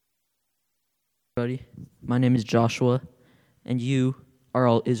Everybody, my name is Joshua, and you are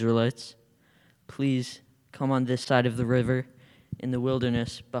all Israelites. Please come on this side of the river in the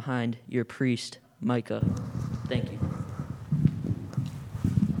wilderness behind your priest, Micah. Thank you.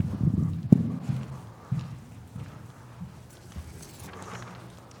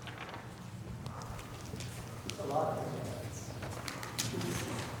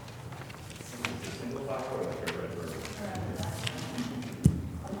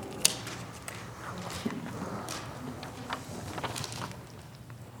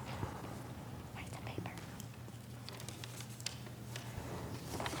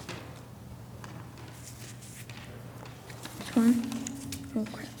 One. Oh,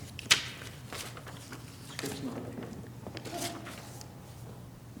 crap.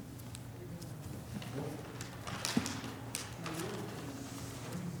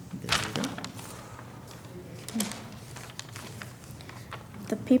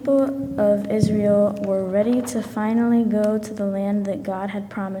 The people of Israel were ready to finally go to the land that God had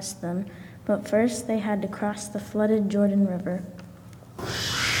promised them, but first they had to cross the flooded Jordan River.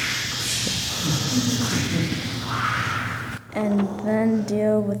 And then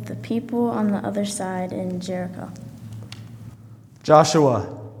deal with the people on the other side in Jericho.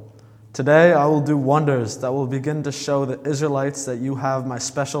 Joshua, today I will do wonders that will begin to show the Israelites that you have my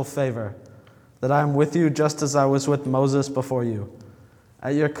special favor, that I am with you just as I was with Moses before you.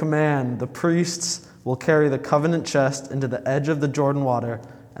 At your command, the priests will carry the covenant chest into the edge of the Jordan water,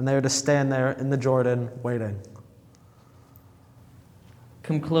 and they are to stand there in the Jordan waiting.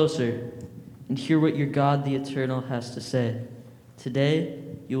 Come closer and hear what your God, the Eternal, has to say. Today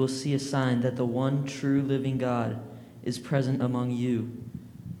you will see a sign that the one true living God is present among you.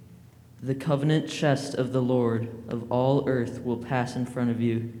 The covenant chest of the Lord of all earth will pass in front of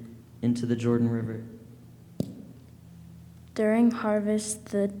you into the Jordan River. During harvest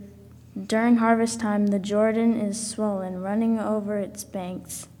time, the Jordan is swollen, running over its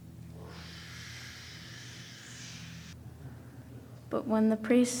banks. But when the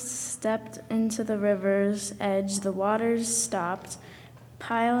priests stepped into the river's edge, the waters stopped,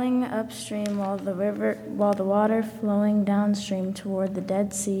 piling upstream while the water flowing downstream toward the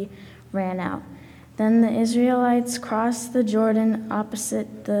Dead Sea ran out. Then the Israelites crossed the Jordan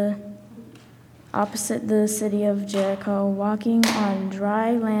opposite the city of Jericho, walking on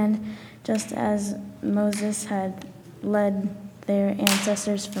dry land, just as Moses had led their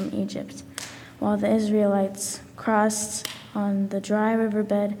ancestors from Egypt. While the Israelites crossed on the dry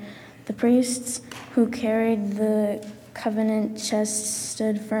riverbed, the priests who carried the covenant chest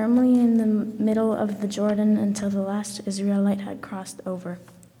stood firmly in the middle of the Jordan until the last Israelite had crossed over.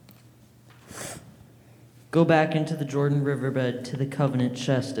 Go back into the Jordan riverbed to the covenant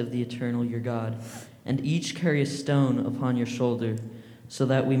chest of the Eternal your God, and each carry a stone upon your shoulder, so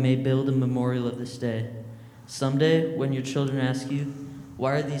that we may build a memorial of this day. Someday, when your children ask you,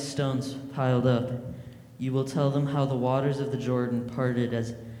 "Why are these stones piled up?" you will tell them how the waters of the Jordan parted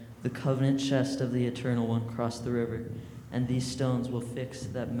as the covenant chest of the Eternal One crossed the river, and these stones will fix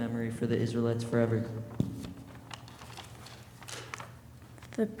that memory for the Israelites forever.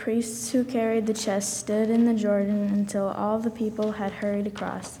 The priests who carried the chest stood in the Jordan until all the people had hurried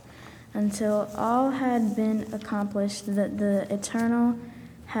across, until all had been accomplished that the Eternal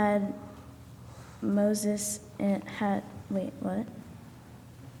had Moses had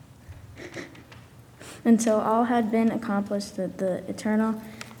until all had been accomplished that the Eternal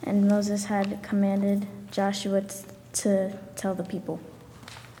and Moses had commanded Joshua to tell the people.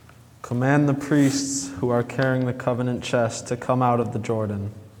 Command the priests who are carrying the covenant chest to come out of the Jordan.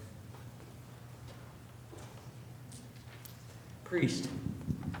 Priest,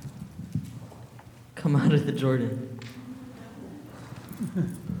 come out of the Jordan.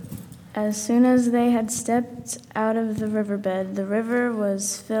 As soon as they had stepped out of the riverbed, the river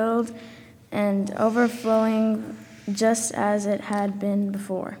was filled and overflowing just as it had been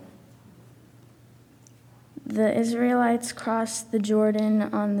before. The Israelites crossed the Jordan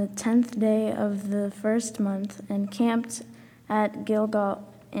on the 10th day of the first month and camped at Gilgal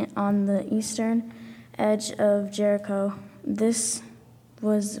on the eastern edge of Jericho. This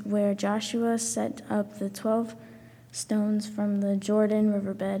was where Joshua set up the 12 stones from the Jordan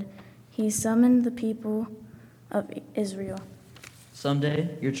riverbed. He summoned the people of Israel.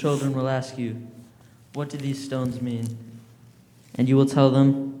 Someday your children will ask you, "What do these stones mean?" And you will tell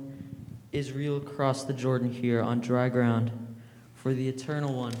them, "Israel crossed the Jordan here on dry ground, for the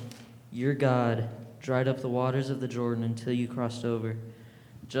Eternal One, your God, dried up the waters of the Jordan until you crossed over,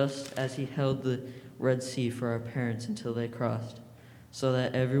 just as he held the Red Sea for our parents until they crossed, so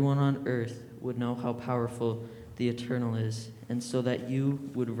that everyone on earth would know how powerful the Eternal is, and so that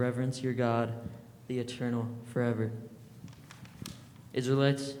you would reverence your God the eternal forever.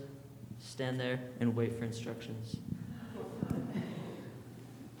 Israelites, stand there and wait for instructions.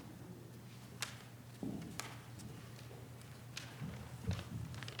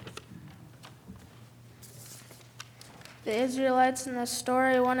 The Israelites in this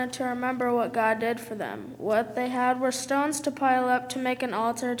story wanted to remember what God did for them. What they had were stones to pile up to make an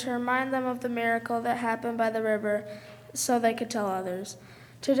altar to remind them of the miracle that happened by the river so they could tell others.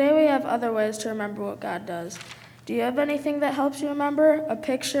 Today we have other ways to remember what God does. Do you have anything that helps you remember? A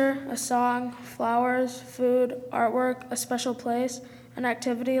picture, a song, flowers, food, artwork, a special place, an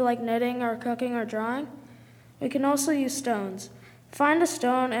activity like knitting or cooking or drawing? We can also use stones. Find a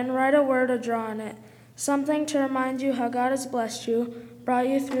stone and write a word or draw on it. Something to remind you how God has blessed you, brought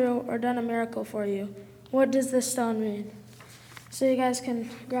you through, or done a miracle for you. What does this stone mean? So you guys can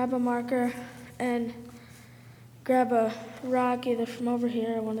grab a marker and grab a rock either from over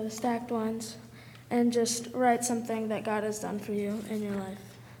here or one of the stacked ones and just write something that God has done for you in your life.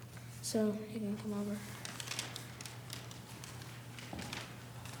 So you can come over.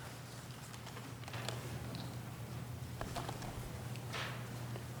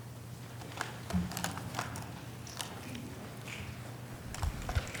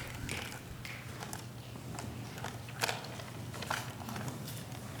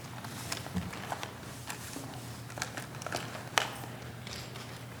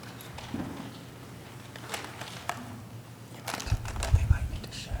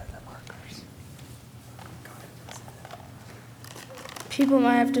 People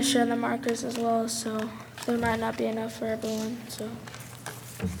might have to share the markers as well, so there might not be enough for everyone. So.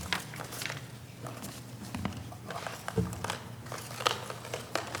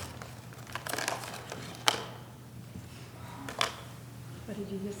 What did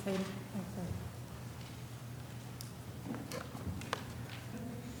you just say?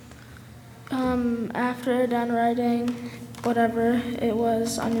 After you're done writing whatever it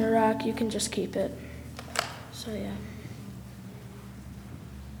was on your rock, you can just keep it. So yeah.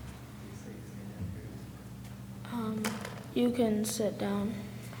 You can sit down.